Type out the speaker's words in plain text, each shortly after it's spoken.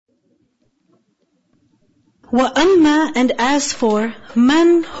وَأَمَّا, and as for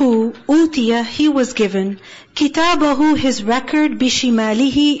man who utiya, he was given kitabahu, his record,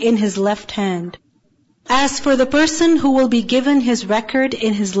 bishimalihi, in his left hand. As for the person who will be given his record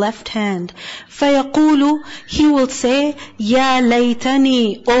in his left hand, فَيَقُولُ, he will say, يَا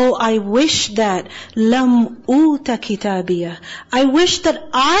لَيْتَنِي, oh, I wish that لَمْ أُوتَ كِتَابِيَ, I wish that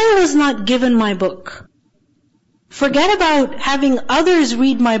I was not given my book. Forget about having others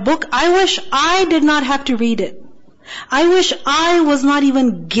read my book. I wish I did not have to read it. I wish I was not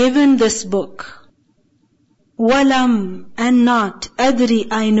even given this book. وَلَمْ, and not, أَدْرِ,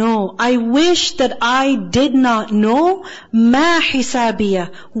 I know. I wish that I did not know مَا حِسَابِيَ,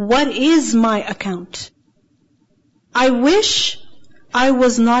 what is my account. I wish I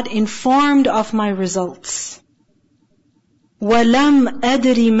was not informed of my results. وَلَمْ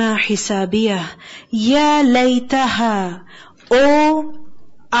أَدْرِ مَا حِسَابِيَهْ يَا لَيْتَهَا, oh,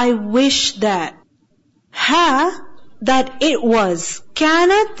 I wish that. Ha, that it was.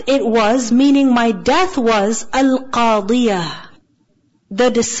 كانت, it was, meaning my death was القاضية, the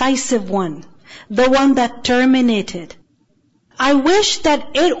decisive one, the one that terminated. I wish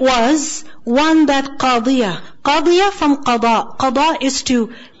that it was one that قاضية. قاضية from قضاء. قضاء is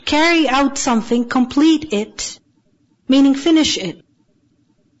to carry out something, complete it, meaning finish it.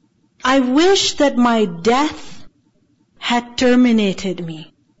 I wish that my death had terminated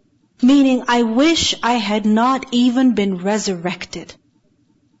me, meaning I wish I had not even been resurrected.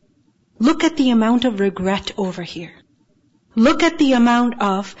 Look at the amount of regret over here. Look at the amount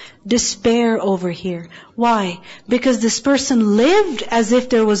of despair over here. Why? Because this person lived as if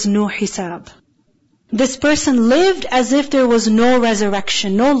there was no hisab. This person lived as if there was no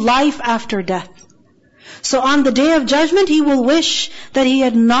resurrection, no life after death. So on the day of judgment, he will wish that he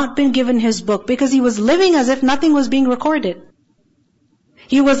had not been given his book, because he was living as if nothing was being recorded.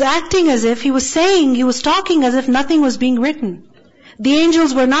 He was acting as if, he was saying, he was talking as if nothing was being written. The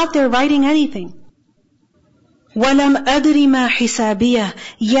angels were not there writing anything. وَلَمْ أَدْرِ مَا حِسَابِيَهْ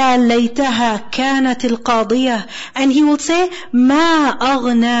يَا لَيْتَهَا كَانَتِ الْقَاضِيَةِ, and he will say, مَا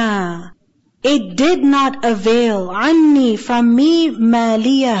أَغْنَى, it did not avail, عَنِّي, from me,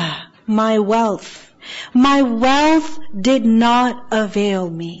 مَالِيَهْ, my wealth. My wealth did not avail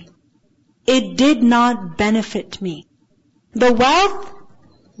me. It did not benefit me. The wealth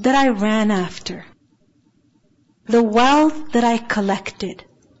that I ran after, the wealth that I collected,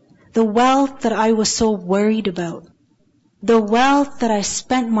 the wealth that I was so worried about, the wealth that I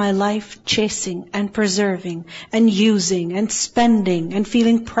spent my life chasing and preserving and using and spending and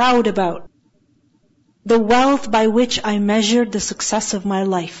feeling proud about, the wealth by which I measured the success of my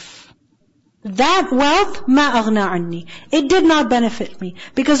life, that wealth, مَا أَغْنَى عَنِّي, it did not benefit me.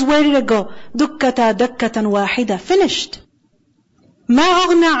 Because where did it go? دُكَّةً دَكَّةً وَاحِدَةً, finished. مَا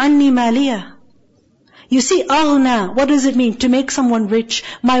أَغْنَى عَنِّي مَالِيَةً. You see, أغنى, what does it mean? To make someone rich.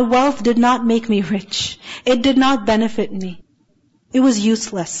 My wealth did not make me rich. It did not benefit me. It was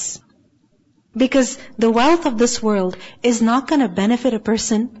useless. Because the wealth of this world is not going to benefit a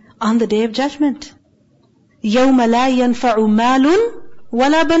person on the day of judgment. يَوْمَ لَا يَنْفَعُ مَالٌ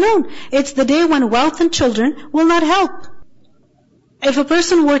وَلَا بَنُونَ. It's the day when wealth and children will not help. If a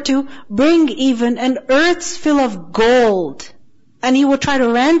person were to bring even an earth's fill of gold, and he would try to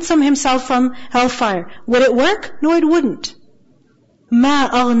ransom himself from hellfire, would it work? No, it wouldn't. مَا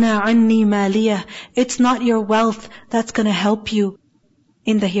أَغْنَى عَنِّي مَالِيَةً. It's not your wealth that's going to help you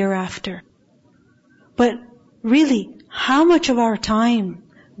in the hereafter. But really, how much of our time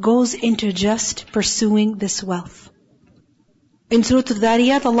goes into just pursuing this wealth? In Surah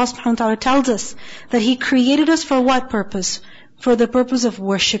Al-Dhariyat, Allah subhanahu wa ta'ala tells us that He created us for what purpose? For the purpose of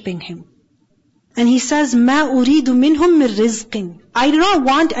worshipping Him. And He says, مَا أُرِيدُ مِنْهُم مِّن رِزْقٍ. I do not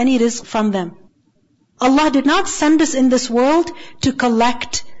want any rizq from them. Allah did not send us in this world to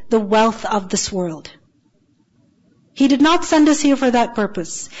collect the wealth of this world. He did not send us here for that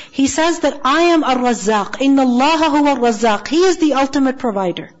purpose. He says that I am Ar-Razzaq. إِنَّ اللَّهَ هُوَ الرَّزَّاقِ. He is the ultimate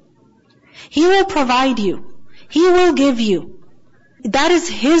provider. He will provide you. He will give you. That is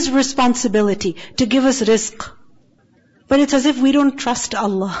His responsibility, to give us rizq. But it's as if we don't trust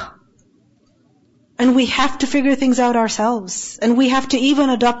Allah. And we have to figure things out ourselves. And we have to even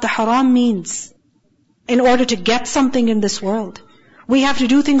adopt the haram means in order to get something in this world. We have to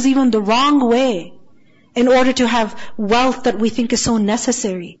do things even the wrong way in order to have wealth that we think is so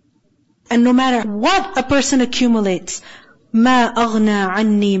necessary. And no matter what a person accumulates, مَا أَغْنَى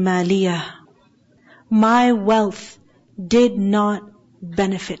عَنِّي مَالِيَةً, my wealth did not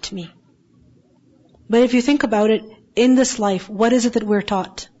benefit me. But if you think about it, in this life, what is it that we're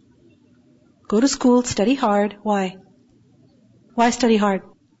taught? Go to school, study hard. Why? Why study hard?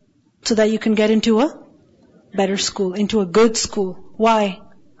 So that you can get into a better school, into a good school. Why?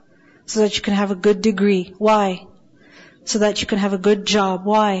 So that you can have a good degree. Why? So that you can have a good job.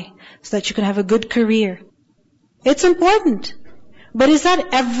 Why? So that you can have a good career. It's important. But is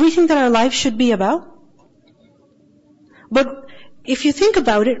that everything that our life should be about? But if you think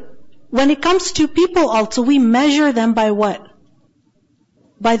about it, when it comes to people also, we measure them by what?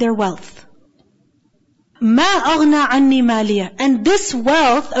 By their wealth. مَا أَغْنَى عَنِّي مَالِيَةً. And this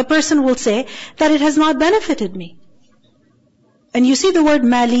wealth, a person will say that it has not benefited me. And you see the word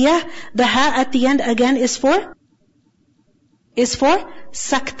maliyah, the ha at the end again is for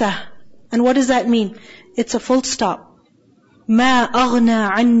sakta. And what does that mean? It's a full stop. مَا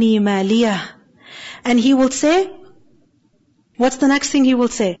أَغْنَى عَنِّي مَالِيَةً. And he will say, what's the next thing he will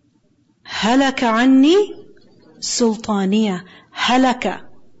say? هَلَكَ عَنِّي سُلْطَانِيَةً. Halaka.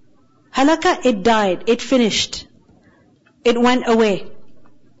 Halaka, it died, it finished. It went away.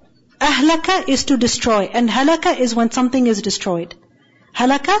 Ahlaka is to destroy, and halaka is when something is destroyed.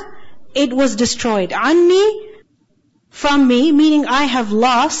 Halaka, it was destroyed. Anni, from me, meaning I have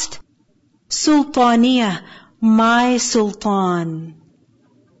lost. Sultaniya, my sultan.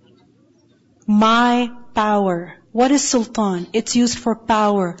 My power. What is sultan? It's used for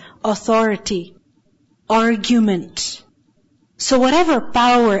power, authority, argument. So whatever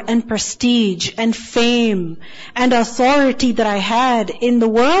power and prestige and fame and authority that I had in the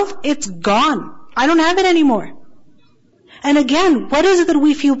world, it's gone. I don't have it anymore. And again, what is it that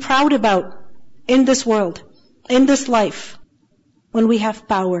we feel proud about in this world, in this life, when we have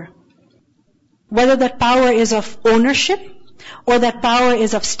power? Whether that power is of ownership, or that power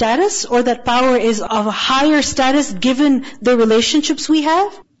is of status, or that power is of a higher status given the relationships we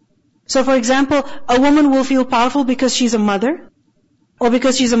have. So for example, a woman will feel powerful because she's a mother, or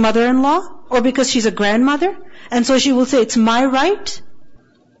because she's a mother-in-law, or because she's a grandmother, and so she will say, it's my right.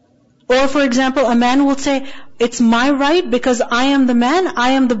 Or for example, a man will say, it's my right because I am the man,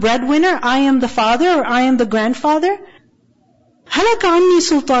 I am the breadwinner, I am the father, or I am the grandfather. Halaka anni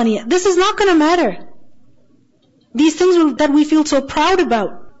sultaniya. This is not going to matter. These things that we feel so proud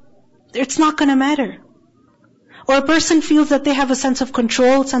about, it's not going to matter. Or a person feels that they have a sense of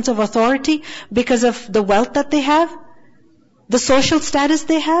control, sense of authority because of the wealth that they have, the social status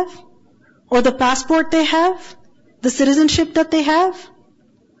they have, or the passport they have, the citizenship that they have,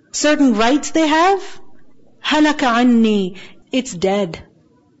 certain rights they have. Halaka anni, it's dead.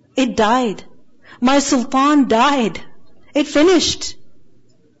 It died. My sultan died. It finished.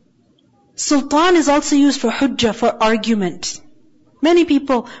 Sultan is also used for hujjah, for argument. Many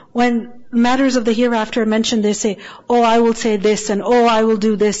people, when matters of the hereafter are mentioned, they say, oh, I will say this, and oh, I will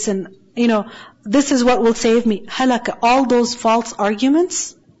do this, and this is what will save me. Halaka, all those false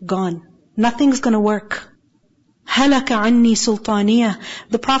arguments, gone. Nothing's gonna work. Halaka anni sultaniya.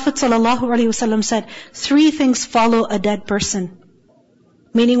 The Prophet ﷺ said, 3 things follow a dead person.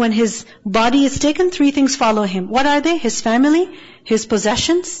 Meaning when his body is taken, 3 things follow him. What are they? His family, his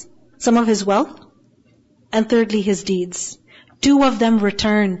possessions, some of his wealth, and thirdly, his deeds. 2 of them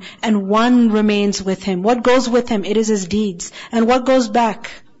return, and 1 remains with him. What goes with him? It is his deeds. And what goes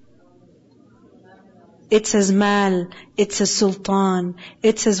back? It's his mal, it's his sultan,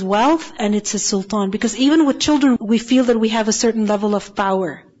 it's his wealth, and it's his sultan. Because even with children, we feel that we have a certain level of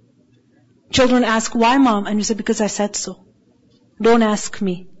power. Children ask, why mom? And you say, because I said so. Don't ask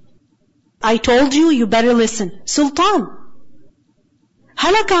me. I told you, you better listen. Sultan.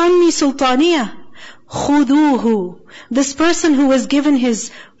 Halaka anni sultaniya. Khuduhu. This person who was given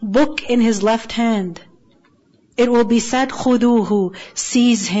his book in his left hand, it will be said, khuduhu,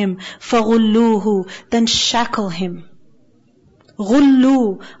 seize him, faghulluhu, then shackle him.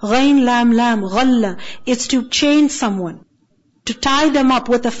 Ghullu, ghain lam lam, ghalla, it's to chain someone, to tie them up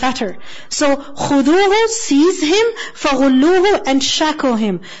with a fetter. So, khuduhu, seize him, faghulluhu, and shackle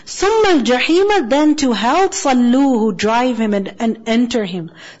him. Thumma al-jahima, then to hell, salluhu, drive him and enter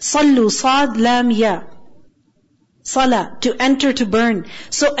him. Sallu, sad, lam, ya. Salah, to enter, to burn.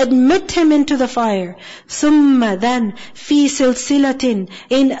 So admit him into the fire. Thumma, then, fi silsilatin,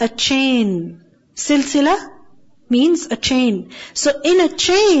 in a chain. Silsila means a chain. So in a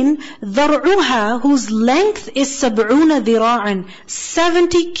chain, dhar'uha, whose length is sab'una dhira'an,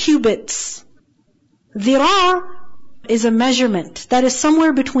 70 cubits. Dhira' is a measurement that is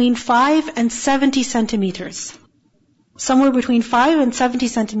somewhere between 5 and 70 centimeters. Somewhere between 5 and 70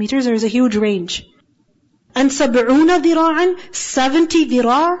 centimeters, there is a huge range. And sab'una dhira'an, 70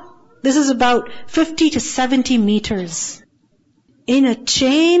 dhira', this is about 50 to 70 meters. In a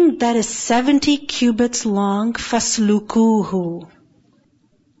chain that is 70 cubits long, faslukuhu.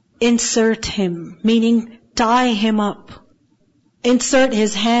 Insert him, meaning tie him up. insert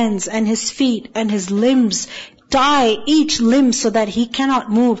his hands and his feet and his limbs, tie each limb so that he cannot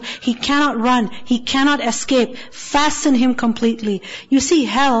move, he cannot run, he cannot escape, fasten him completely. You see,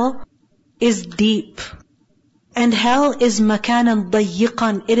 hell is deep. And hell is makanan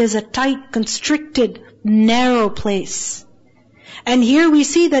dayiqan. It is a tight, constricted, narrow place. And here we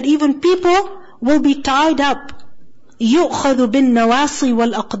see that even people will be tied up. يُؤْخَذُ بِالنَّوَاصِي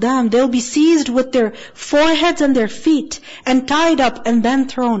وَالْأَقْدَامِ. They'll be seized with their foreheads and their feet and tied up and then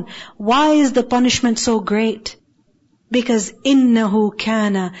thrown. Why is the punishment so great? Because إِنَّهُ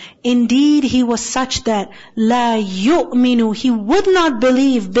كَانَ, indeed he was such that لَا يُؤْمِنُ, he would not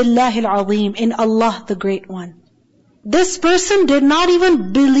believe بِاللَّهِ الْعَظِيمِ, in Allah the Great One. This person did not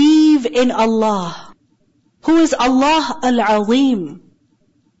even believe in Allah, who is Allah Al-Azim,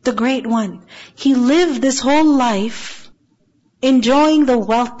 the Great One. He lived this whole life enjoying the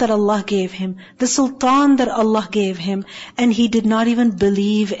wealth that Allah gave him, the sultan that Allah gave him, and he did not even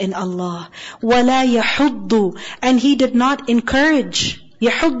believe in Allah. وَلَا يَحُضُّ, and he did not encourage.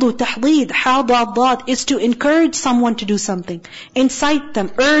 يَحُضُّ تَحْضِيد, حَاضَ is to encourage someone to do something, incite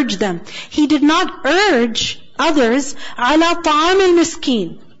them, urge them. He did not urge others عَلَى طَعَامِ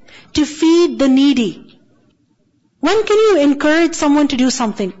الْمِسْكِينِ, to feed the needy. When can you encourage someone to do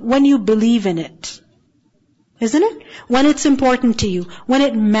something? When you believe in it. Isn't it? When it's important to you. When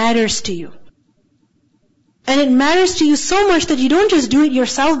it matters to you. And it matters to you so much that you don't just do it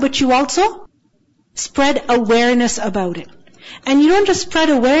yourself, but you also spread awareness about it. And you don't just spread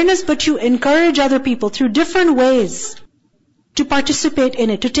awareness, but you encourage other people through different ways to participate in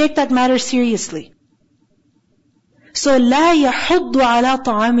it, to take that matter seriously. So, لا يحض على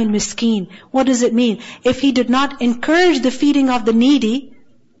طعام المسكين. What does it mean? If he did not encourage the feeding of the needy,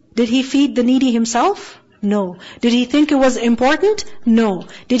 did he feed the needy himself? No. Did he think it was important? No.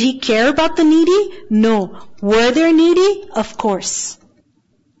 Did he care about the needy? No. Were there needy? Of course.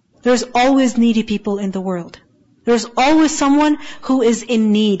 There's always needy people in the world. There's always someone who is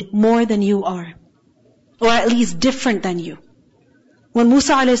in need more than you are. Or at least different than you. When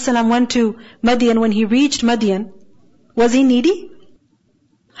Musa a.s. went to Madian, when he reached Madian, was he needy?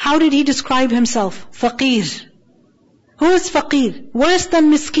 How did he describe himself? Faqir. Who is faqir? Worse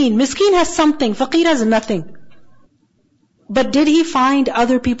than miskeen. Miskeen has something, faqir has nothing. But did he find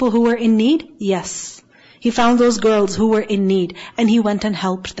other people who were in need? Yes. He found those girls who were in need, and he went and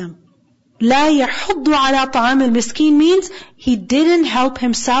helped them. لا يحض على طعام المسكين means he didn't help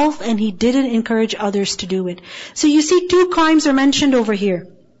himself and he didn't encourage others to do it. So you see, two crimes are mentioned over here.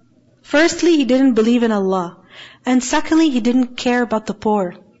 Firstly, he didn't believe in Allah. And secondly, he didn't care about the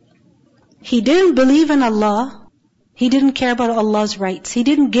poor. He didn't believe in Allah. He didn't care about Allah's rights. He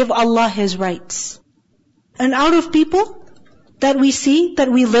didn't give Allah His rights. And out of people that we see,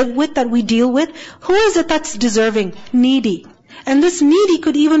 that we live with, that we deal with, who is it that's deserving? Needy. And this needy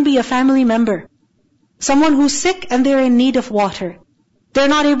could even be a family member. Someone who's sick and they're in need of water. They're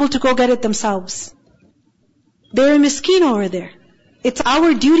not able to go get it themselves. They're a miskeen over there. It's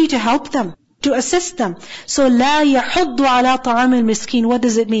our duty to help them, to assist them. So, لا يحض على طعام المسكين. What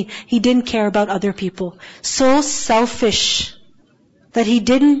does it mean? He didn't care about other people. So selfish that he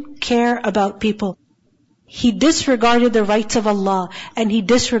didn't care about people. He disregarded the rights of Allah and he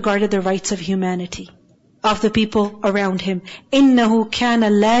disregarded the rights of humanity, of the people around him. إِنَّهُ كَانَ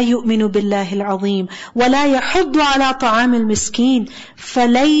لَا يُؤْمِنُ بِاللَّهِ الْعَظِيمِ وَلَا يَحُضُّ عَلَى طَعَامِ الْمِسْكِينِ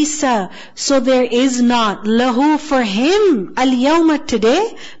فَلَيْسَ, so there is not, lahu, for him, الْيَوْمَ,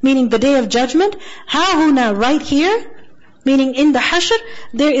 today, meaning the day of judgment, هَاهُنَا, right here, meaning in the hashr,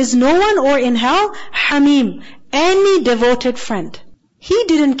 there is no one, or in hell, hamim, any devoted friend. He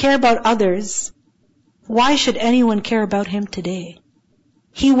didn't care about others. Why should anyone care about him today?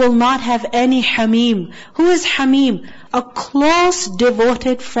 He will not have any hamim. Who is hamim? A close,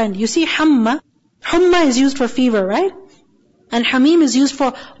 devoted friend. You see, humma is used for fever, right? And hamim is used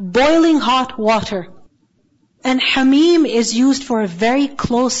for boiling hot water. And hamim is used for a very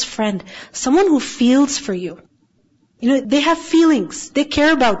close friend. Someone who feels for you. You know, they have feelings. They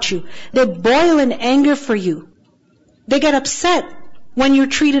care about you. They boil in anger for you. They get upset when you're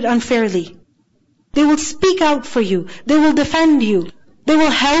treated unfairly. They will speak out for you. They will defend you. They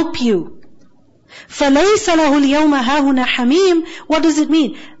will help you. فَلَيْسَ لَهُ الْيَوْمَ هَاهُنَا حَمِيمٌ. What does it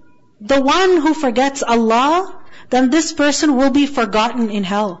mean? The one who forgets Allah, then this person will be forgotten in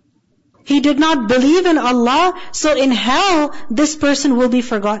hell. He did not believe in Allah, so in hell, this person will be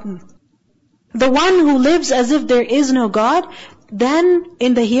forgotten. The one who lives as if there is no God, then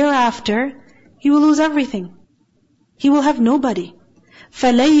in the hereafter, he will lose everything. He will have nobody.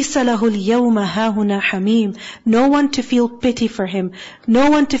 فَلَيْسَ لَهُ الْيَوْمَ هَاهُنَا حَمِيمٌ. No one to feel pity for him. No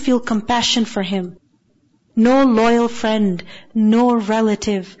one to feel compassion for him. no loyal friend, no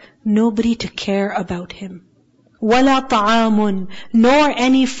relative, nobody to care about him. وَلَا طَعَامٌ, nor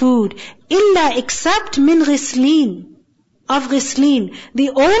any food, إِلَّا except min ghislin, of ghislin. The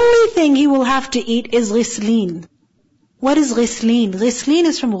only thing he will have to eat is ghislin. What is ghislin? Ghislin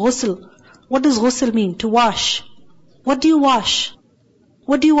is from ghusl. What does ghusl mean? To wash. What do you wash?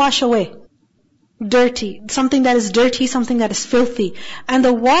 What do you wash away? Dirty. Something that is dirty, something that is filthy. And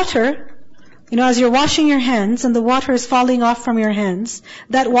the water, as you're washing your hands and the water is falling off from your hands,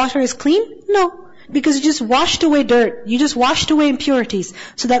 that water is clean? No. Because you just washed away dirt. You just washed away impurities.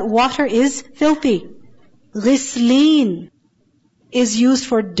 So that water is filthy. Ghislin is used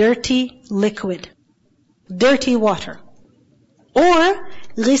for dirty liquid. Dirty water. Or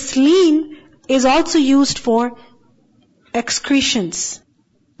ghislin is also used for excretions.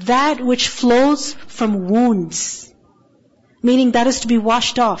 That which flows from wounds. Meaning that is to be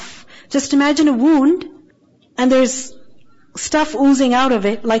washed off. Just imagine a wound and there's stuff oozing out of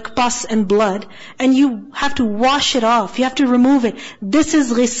it like pus and blood, and you have to wash it off. You have to remove it. This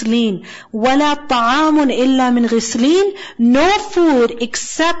is ghislin. وَلَا طَعَامٌ إِلَّا مِنْ ghislin. No food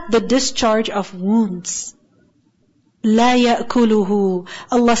except the discharge of wounds. لَا يَأْكُلُهُ.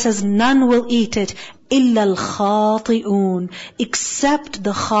 Allah says none will eat it. إِلَّا الْخَاطِئُونَ. Except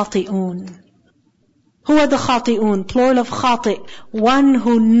the khati'un. Who are the khati'un? Plural of khati'. One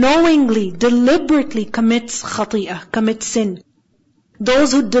who knowingly, deliberately commits khati'ah, commits sin.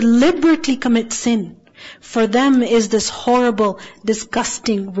 Those who deliberately commit sin, for them is this horrible,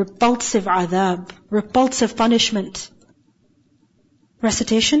 disgusting, repulsive adhab, repulsive punishment.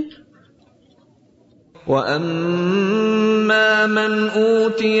 Recitation. وَأَمَّا مَنْ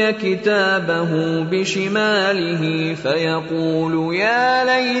أُوتِيَ كِتَابَهُ بِشِمَالِهِ فَيَقُولُ يَا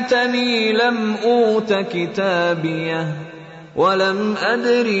لَيْتَنِي لَمْ أُوتَ كِتَابِيَهْ وَلَمْ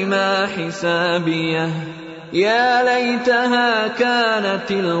أَدْرِ مَا حِسَابِيَهْ يَا لَيْتَهَا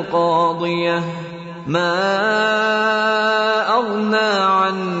كَانَتِ الْقَاضِيَةَ مَا أَغْنَى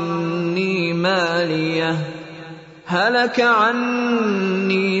عَنِّي مَالِيَهْ هَلَكَ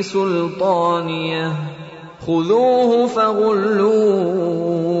عَنِّي سُلْطَانِيَهْ خُذُوهُ فَغُلُّوهُ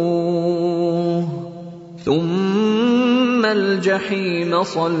ثُمَّ الْجَحِيمَ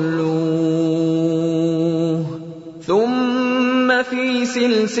صَلُّوهُ ثُمَّ فِي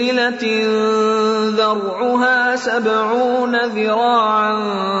سِلْسِلَةٍ ذَرْعُهَا 70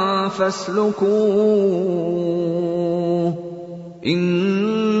 ذِرَاعًا فَاسْلُكُوهُ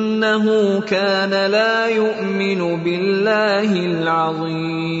إِنَّهُ كَانَ لَا يُؤْمِنُ بِاللَّهِ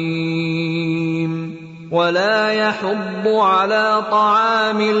الْعَظِيمِ وَلَا يَحُضُّ عَلَى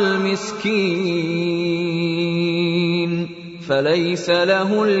طَعَامِ الْمِسْكِينِ فَلَيْسَ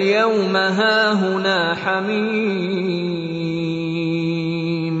لَهُ الْيَوْمَ هَاهُنَا حَمِيمٌ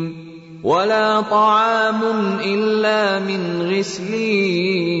وَلَا طَعَامٌ إِلَّا مِنْ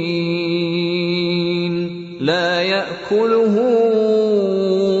غِسْلِينٍ لَا يَأْكُلُهُ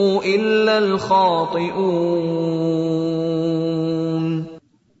إِلَّا الْخَاطِئُونَ.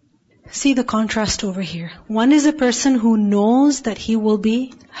 See the contrast over here. One is a person who knows that he will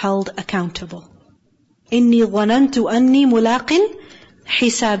be held accountable. إِنِّي ظَنَنْتُ أَنِّي مُلَاقٍ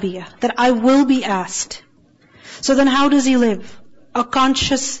حِسَابِيَةٍ. That I will be asked. So then how does he live? A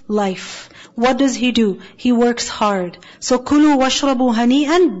conscious life. What does he do? He works hard. So كُلُوا وَاشْرَبُوا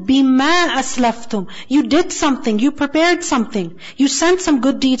هَنِيئًا بِمَا أَسْلَفْتُمْ. You did something. You prepared something. You sent some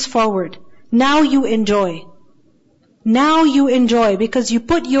good deeds forward. Now you enjoy. Now you enjoy because you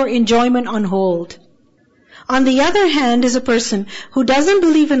put your enjoyment on hold. On the other hand is a person who doesn't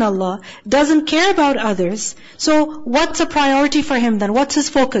believe in Allah, doesn't care about others. So what's a priority for him then? What's his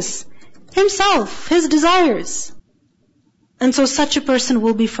focus? Himself, his desires. And so such a person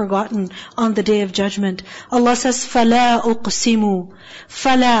will be forgotten on the day of judgment. Allah says, فَلَا أُقْسِمُ.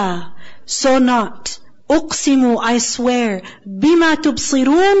 فَلَا. So not. أُقْسِمُ. I swear. بِمَا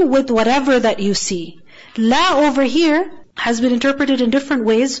تُبْصِرُونَ. With whatever that you see. La over here has been interpreted in different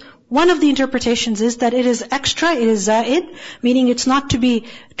ways. One of the interpretations is that it is extra, it is za'id, meaning it's not to be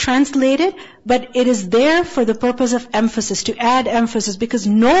translated, but it is there for the purpose of emphasis, to add emphasis, because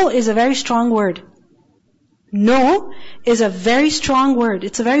no is a very strong word. No is a very strong word.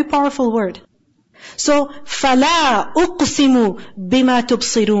 It's a very powerful word. So, فَلَا أُقْسِمُ بِمَا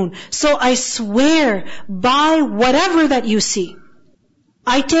تُبْصِرُونَ. So I swear by whatever that you see.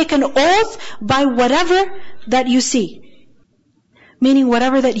 I take an oath by whatever that you see. Meaning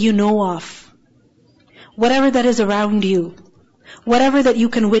whatever that you know of. Whatever that is around you. Whatever that you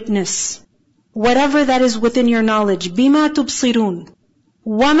can witness. Whatever that is within your knowledge. بِمَا تُبْصِرُونَ.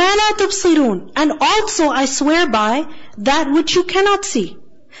 وَمَا لَا تُبْصِرُونَ. And also I swear by that which you cannot see.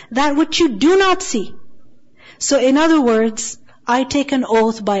 That which you do not see. So in other words, I take an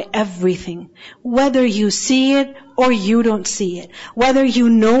oath by everything, whether you see it or you don't see it, whether you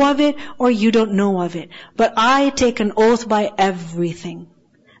know of it or you don't know of it. But I take an oath by everything.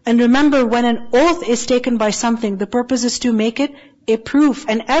 And remember, when an oath is taken by something, the purpose is to make it a proof,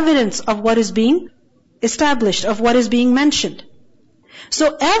 an evidence of what is being established, of what is being mentioned.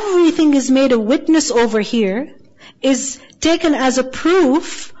 So everything is made a witness over here, is taken as a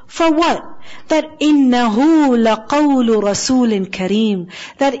proof for what? That إِنَّهُ لَقَوْلُ رَسُولٍ كَرِيمٍ,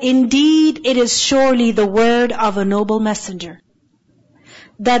 that indeed it is surely the word of a noble messenger.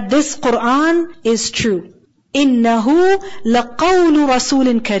 That this Qur'an is true. إِنَّهُ لَقَوْلُ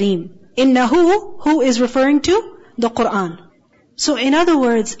رَسُولٍ كَرِيمٍ. إِنَّهُ, who is referring to? The Qur'an. So in other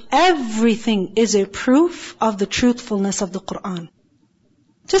words, everything is a proof of the truthfulness of the Qur'an.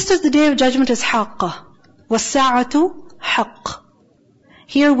 Just as the Day of Judgment is حَقَّ وَالسَّاعَةُ حَقٌّ.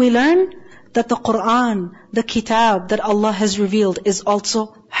 Here we learn that the Qur'an, the kitab that Allah has revealed is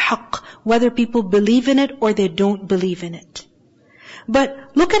also haqq, whether people believe in it or they don't believe in it.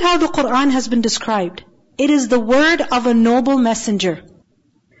 But look at how the Qur'an has been described. It is the word of a noble messenger.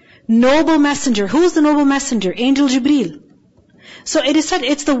 Noble messenger. Who is the noble messenger? Angel Jibreel. So it is said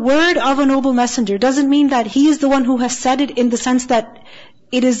it's the word of a noble messenger. Doesn't mean that he is the one who has said it in the sense that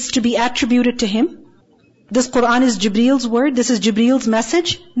it is to be attributed to him. This Qur'an is Jibreel's word. This is Jibreel's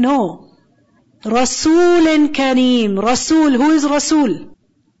message. No. Rasulun Kareem. Rasul. Who is Rasul?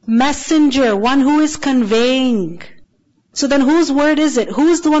 Messenger. One who is conveying. So then whose word is it? Who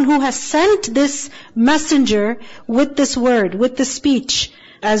is the one who has sent this messenger with this word, with this speech?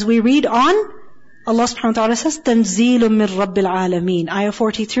 As we read on, Allah subhanahu wa ta'ala says, تَنْزِيلٌ مِّن رَبِّ الْعَالَمِينَ. Ayah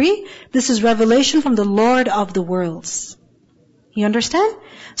 43, this is revelation from the Lord of the worlds. You understand?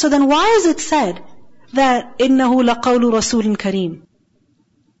 So then why is it said that إِنَّهُ لَقَوْلُ رَسُولٍ كَرِيمٍ?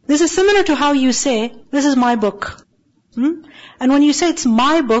 This is similar to how you say, this is my book. And when you say it's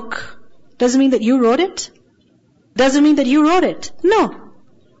my book, does it mean that you wrote it? Doesn't mean that you wrote it. No.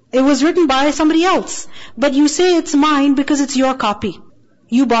 It was written by somebody else. But you say it's mine because it's your copy.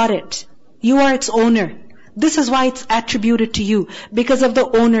 You bought it. You are its owner. This is why it's attributed to you, because of the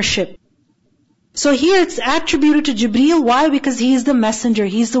ownership. So here it's attributed to Jibreel. Why? Because he is the messenger.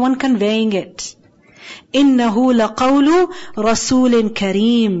 He's the one conveying it. إِنَّهُ لَقَوْلُ رَسُولٍ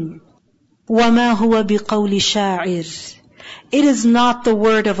كَرِيمٍ وَمَا هُوَ بِقَوْلِ شَاعِرٍ. It is not the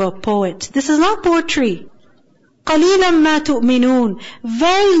word of a poet. This is not poetry. قَلِيلًا مَا تُؤْمِنُونَ.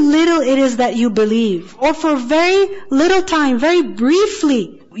 Very little it is that you believe. Or for very little time, very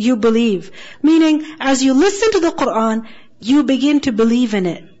briefly you believe. Meaning, as you listen to the Qur'an, you begin to believe in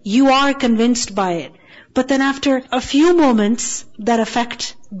it. You are convinced by it. But then after a few moments, that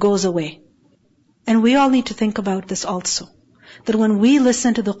effect goes away. And we all need to think about this also. That when we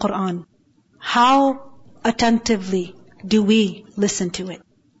listen to the Qur'an, how attentively do we listen to it?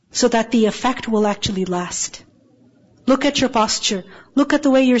 So that the effect will actually last. Look at your posture. Look at the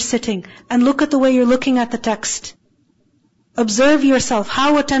way you're sitting. And look at the way you're looking at the text. Observe yourself.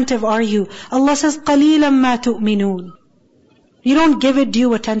 How attentive are you? Allah says, قَلِيلًا مَا تُؤْمِنُونَ. You don't give it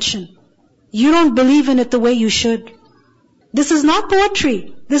due attention. You don't believe in it the way you should. This is not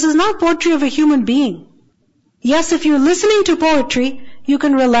poetry. This is not poetry of a human being. Yes, if you're listening to poetry, you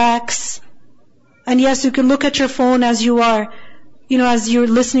can relax. And yes, you can look at your phone as you are, as you're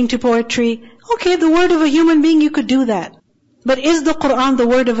listening to poetry. Okay, the word of a human being, you could do that. But is the Qur'an the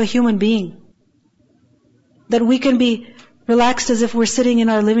word of a human being? That we can be relaxed as if we're sitting in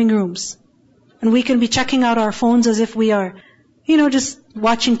our living rooms. And we can be checking out our phones as if we are, just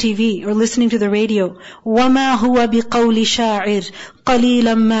watching TV or listening to the radio. وَمَا هُوَ بِقَوْلِ شَاعِرٍ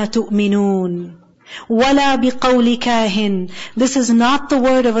قَلِيلًا مَا تُؤْمِنُونَ وَلَا بِقَوْلِ كَاهِنٍ. This is not the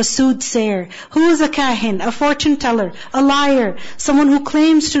word of a soothsayer. Who is a kahin? A fortune teller, a liar, someone who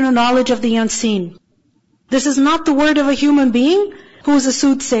claims to know knowledge of the unseen. This is not the word of a human being who is a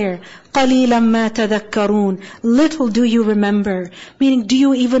soothsayer. قَلِيلًا مَا تَذَكَّرُونَ. Little do you remember. Meaning, do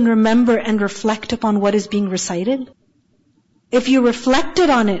you even remember and reflect upon what is being recited? If you reflected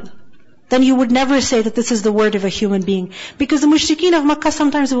on it, then you would never say that this is the word of a human being. Because the mushrikeen of Makkah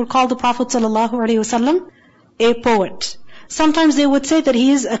sometimes would call the Prophet ﷺ a poet. Sometimes they would say that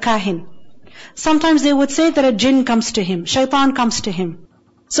he is a kahin. Sometimes they would say that a jinn comes to him, shaitan comes to him.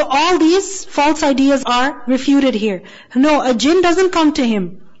 So all these false ideas are refuted here. No, a jinn doesn't come to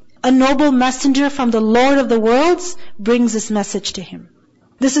him. A noble messenger from the Lord of the worlds brings this message to him.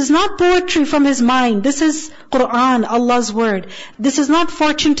 This is not poetry from his mind. This is Qur'an, Allah's word. This is not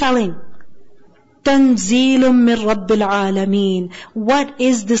fortune telling. تَنْزِيلٌ مِّن رَبِّ الْعَالَمِينَ. What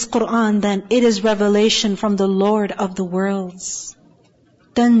is this Qur'an then? It is revelation from the Lord of the worlds.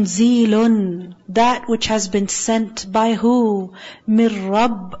 Tanzilun, that which has been sent by who? Mir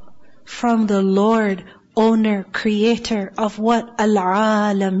Rabb, from the Lord, owner, creator of what?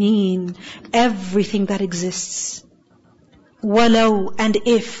 Al-Alameen, everything that exists. Walau, and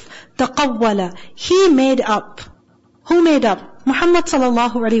if, taqawwala, he made up. Who made up? Muhammad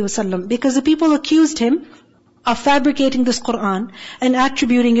sallallahu alaihi wasallam, because the people accused him of fabricating this Qur'an and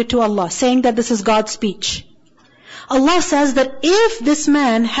attributing it to Allah, saying that this is God's speech. Allah says that if this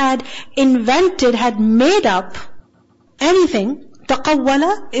man had invented, had made up anything,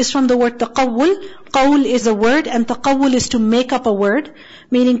 taqawwala is from the word taqawwul. Qawl is a word and taqawwul is to make up a word,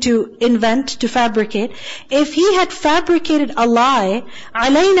 meaning to invent, to fabricate. If he had fabricated a lie,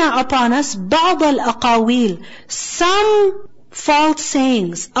 alayna, upon us, ba'd al-aqawil, some false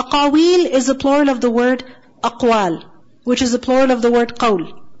sayings. Aqawil is the plural of the word aqwal, which is the plural of the word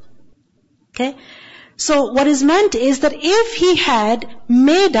qawl. Okay? So what is meant is that if he had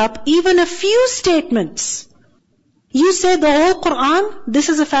made up even a few statements, you say the whole Qur'an, this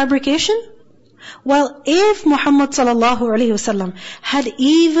is a fabrication? Well, if Muhammad sallallahu alaihi wasallam had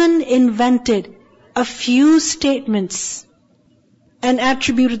even invented a few statements and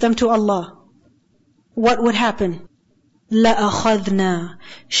attributed them to Allah, what would happen? لَأَخَذْنَا,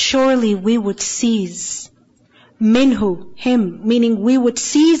 surely we would seize. Minhu, him, meaning we would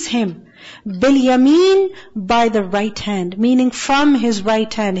seize him. Bil-yamin, by the right hand, meaning from his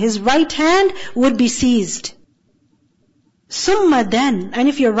right hand. His right hand would be seized. Summa, then, and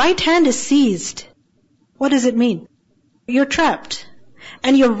if your right hand is seized, what does it mean? You're trapped.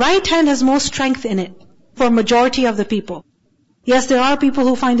 And your right hand has more strength in it for majority of the people. Yes, there are people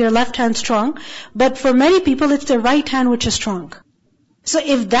who find their left hand strong, but for many people it's their right hand which is strong. So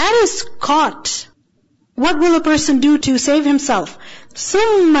if that is caught, what will a person do to save himself?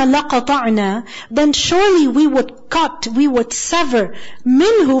 ثُمَّ لَقَطَعْنَا, then surely we would cut, we would sever,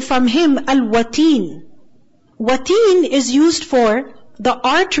 minhu, from him, al-wateen. Wateen is used for the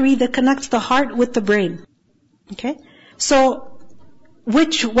artery that connects the heart with the brain. Okay? So,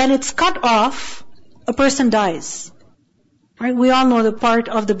 which when it's cut off, a person dies. Right? We all know the part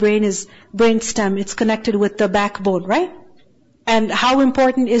of the brain is brainstem. It's connected with the backbone, right? And how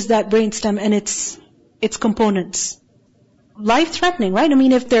important is that brainstem and its components? Life-threatening, right? I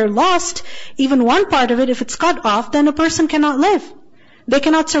mean, if they're lost, even one part of it, if it's cut off, then a person cannot live. They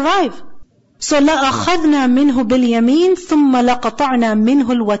cannot survive. So, لَأَخَذْنَا مِنْهُ بِالْيَمِينِ ثُمَّ لَقَطَعْنَا مِنْهُ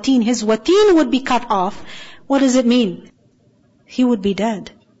الْوَتِينِ. His wateen would be cut off. What does it mean? He would be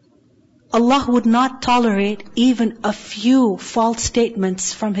dead. Allah would not tolerate even a few false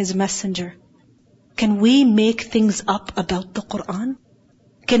statements from His messenger. Can we make things up about the Qur'an?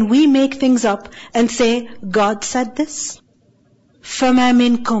 Can we make things up and say, God said this? فَمَا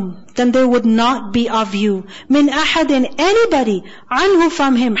مِنْكُمْ, then there would not be of you, مِنْ أَحَدٍ, anybody, عَنْهُ,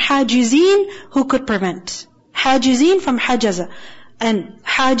 from him, حَاجِزِينَ, who could prevent. حَاجِزِينَ from حَجَزَ. And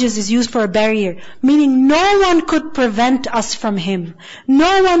hajiz is used for a barrier, meaning no one could prevent us from him.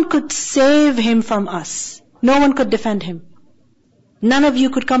 No one could save him from us. No one could defend him. None of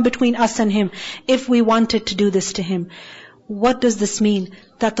you could come between us and him if we wanted to do this to him. What does this mean?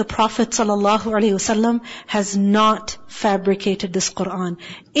 That the Prophet ﷺ has not fabricated this Qur'an.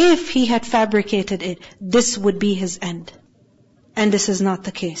 If he had fabricated it, this would be his end. And this is not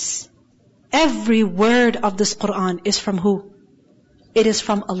the case. Every word of this Qur'an is from who? It is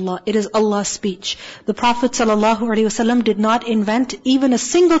from Allah. It is Allah's speech. The Prophet ﷺ did not invent even a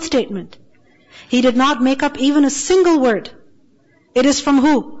single statement. He did not make up even a single word. It is from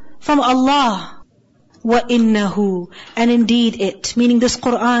who? From Allah. وَإِنَّهُ, and indeed it, meaning this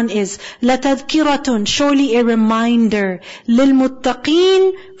Qur'an is لَتَذْكِرَةٌ, surely a reminder,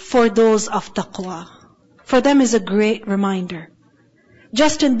 لِلْمُتَّقِينَ, for those of taqwa. For them is a great reminder.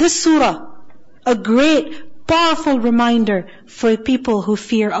 Just in this surah, a great, powerful reminder for people who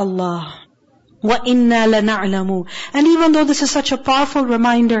fear Allah. وَإِنَّا لَنَعْلَمُ, and even though this is such a powerful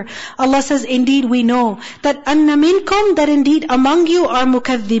reminder, Allah says, indeed we know, that أَنَّ مِنْكُمْ, that indeed among you are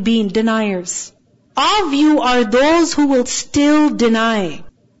مُكَذِّبِينَ, deniers. Of you are those who will still deny.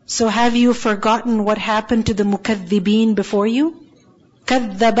 So have you forgotten what happened to the mukaththibeen before you?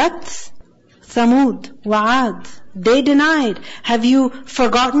 كَذَّبَتْ ثَمُودْ وَعَادْ, they denied. Have you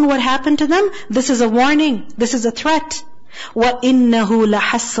forgotten what happened to them? This is a warning. This is a threat. وَإِنَّهُ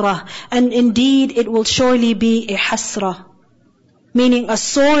لَحَسْرَةٌ, and indeed it will surely be a hasra, meaning a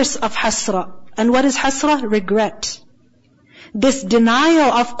source of hasra. And what is hasra? Regret. This denial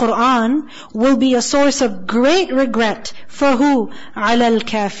of Qur'an will be a source of great regret for who? عَلَى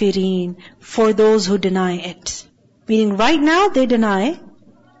الْكَافِرِينَ, for those who deny it. Meaning right now they deny,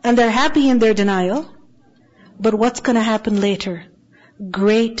 and they're happy in their denial, but what's going to happen later?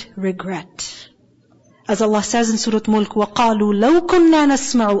 great regret. As Allah says in Surah Mulk, وَقَالُوا لَوْ كُنَّا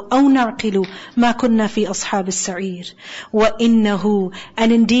نَسْمَعُ أَوْ نَعْقِلُ مَا كُنَّا فِي أَصْحَابِ السَّعِيرِ وَإِنَّهُ,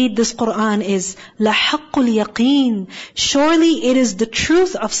 and indeed this Qur'an is لَحَقُّ الْيَقِينِ, surely it is the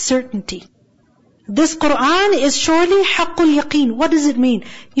truth of certainty. This Qur'an is surely haqqul yaqeen. What does it mean?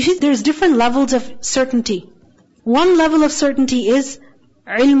 You see, there's different levels of certainty. One level of certainty is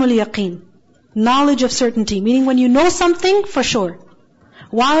ilmul yaqeen, knowledge of certainty, meaning when you know something for sure.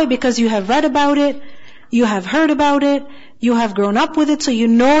 Why? Because you have read about it, you have heard about it, you have grown up with it, so you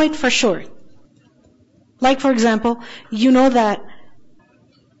know it for sure. Like for example, you know that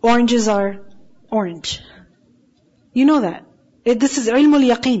oranges are orange. You know that. This is ilmul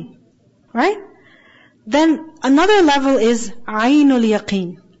yaqeen. Right? Then another level is aynul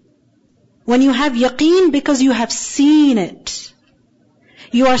yaqeen. When you have yaqeen because you have seen it.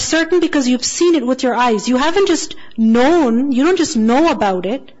 You are certain because you've seen it with your eyes. You haven't just known, you don't just know about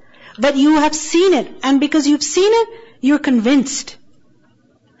it, but you have seen it. And because you've seen it, you're convinced.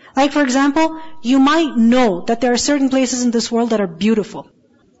 Like for example, you might know that there are certain places in this world that are beautiful.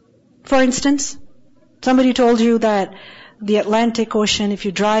 For instance, somebody told you that the Atlantic Ocean, if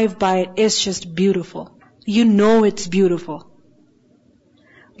you drive by it, is just beautiful. You know it's beautiful.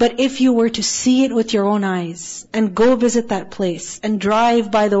 But if you were to see it with your own eyes and go visit that place and drive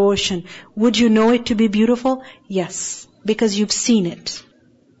by the ocean, would you know it to be beautiful? Yes, because you've seen it.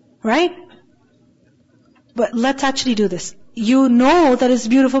 Right? But let's actually do this. You know that it's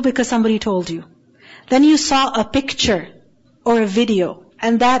beautiful because somebody told you. Then you saw a picture or a video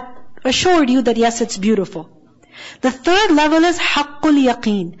and that assured you that yes, it's beautiful. The third level is haqqul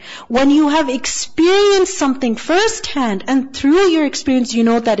yaqeen. When you have experienced something firsthand and through your experience you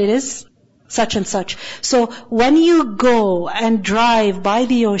know that it is such and such. So when you go and drive by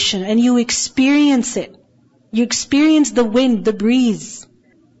the ocean and you experience it, you experience the wind, the breeze,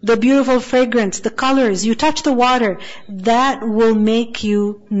 the beautiful fragrance, the colors, you touch the water, that will make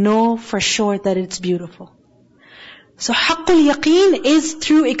you know for sure that it's beautiful. So haqqul yaqeen is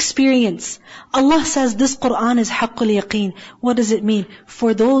through experience. Allah says this Qur'an is haqqul yaqeen. What does it mean?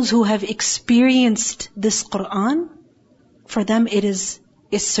 For those who have experienced this Qur'an, for them it is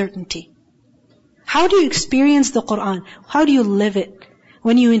certainty. How do you experience the Qur'an? How do you live it?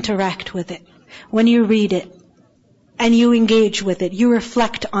 When you interact with it, when you read it, and you engage with it, you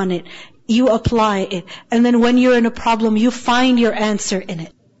reflect on it, you apply it, and then when you're in a problem, you find your answer in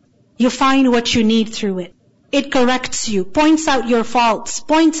it. You find what you need through it. It corrects you, points out your faults,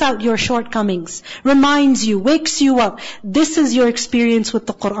 points out your shortcomings, reminds you, wakes you up. This is your experience with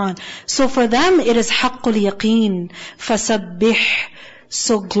the Qur'an. So for them it is haqqul yaqeen. فَسَبِّحْ,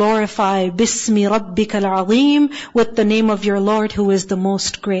 so glorify, بِسْمِ رَبِّكَ الْعَظِيمِ, with the name of your Lord who is the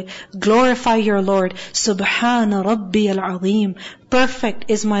most great. Glorify your Lord. Subhana Rabbi al-Azim. Perfect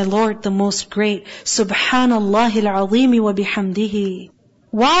is my Lord the most great. Subhanallah al-Azim wa bihamdihi.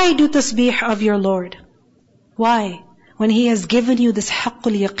 Why do tasbih of your Lord? Why? When He has given you this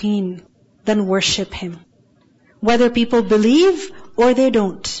haqqul yaqeen, then worship Him. Whether people believe or they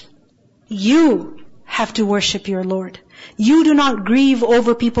don't, you have to worship your Lord. You do not grieve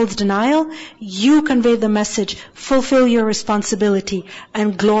over people's denial. You convey the message, fulfill your responsibility,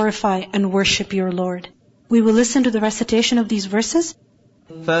 and glorify and worship your Lord. We will listen to the recitation of these verses.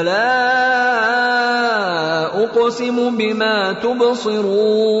 فَلَا أُقْسِمُ بِمَا تُبْصِرُونَ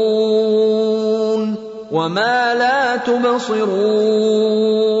وَمَا لَا تُبْصِرُونَ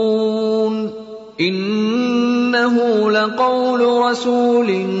إِنَّهُ لَقَوْلُ رَسُولٍ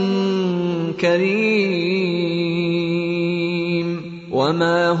كَرِيمٍ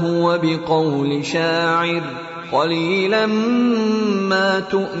وَمَا هُوَ بِقَوْلِ شَاعِرٍ قَلِيلًا مَا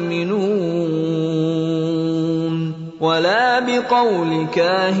تُؤْمِنُونَ وَلَا بِقَوْلِ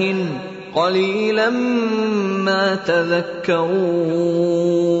كَاهِنٍ قَلِيلًا مَا تَذَكَّرُونَ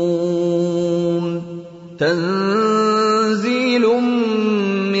تنزيل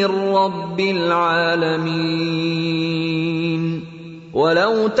من رب العالمين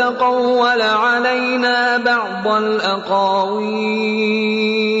ولو تقول علينا بعض الأقاويل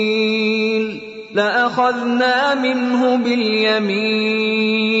لأخذنا منه باليمين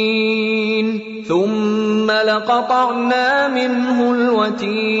ثم لقطعنا منه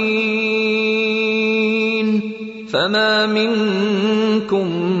الوتين فما منكم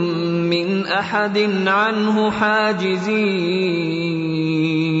من أحد عنه حاجزين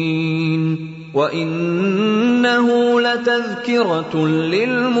وإنه لتذكرة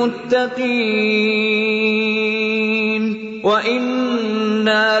للمتقين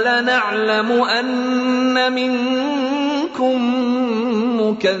وإنا لنعلم أن منكم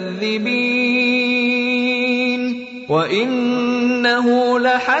مكذبين وإنه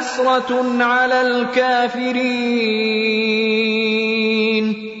لحسرة على الكافرين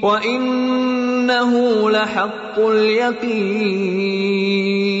وإنه لحق اليقين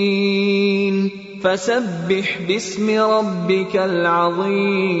فسبح باسم ربك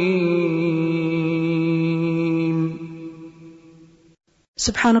العظيم.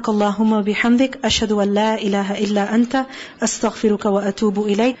 سبحانك اللهم وبحمدك أشهد أن لا إله إلا أنت أستغفرك وأتوب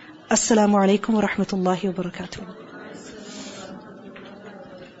إليك. السلام عليكم ورحمة الله وبركاته.